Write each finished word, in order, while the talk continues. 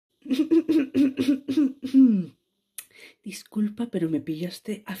Disculpa, pero me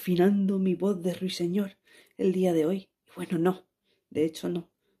pillaste afinando mi voz de ruiseñor el día de hoy. Bueno, no, de hecho no.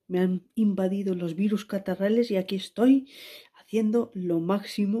 Me han invadido los virus catarrales y aquí estoy haciendo lo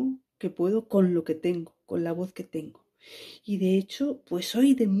máximo que puedo con lo que tengo, con la voz que tengo. Y de hecho, pues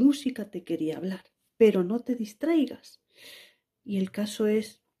hoy de música te quería hablar, pero no te distraigas. Y el caso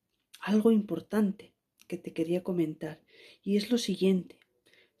es algo importante que te quería comentar, y es lo siguiente.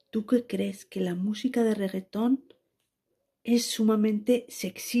 ¿Tú qué crees? ¿Que la música de reggaetón es sumamente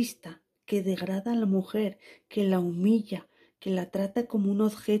sexista, que degrada a la mujer, que la humilla, que la trata como un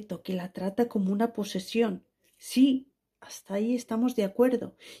objeto, que la trata como una posesión? Sí, hasta ahí estamos de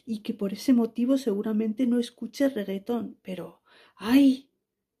acuerdo, y que por ese motivo seguramente no escuches reggaetón, pero ¡ay!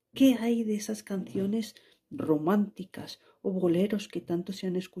 ¿Qué hay de esas canciones románticas o boleros que tanto se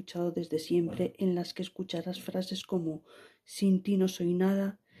han escuchado desde siempre, en las que escucharás frases como sin ti no soy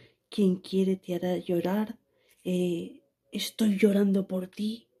nada, quien quiere te hará llorar, estoy llorando por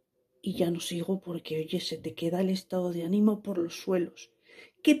ti y ya no sigo porque oye, se te queda el estado de ánimo por los suelos?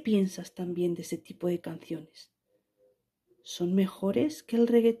 ¿Qué piensas también de ese tipo de canciones? ¿Son mejores que el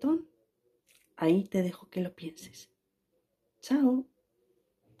reggaetón? Ahí te dejo que lo pienses. Chao.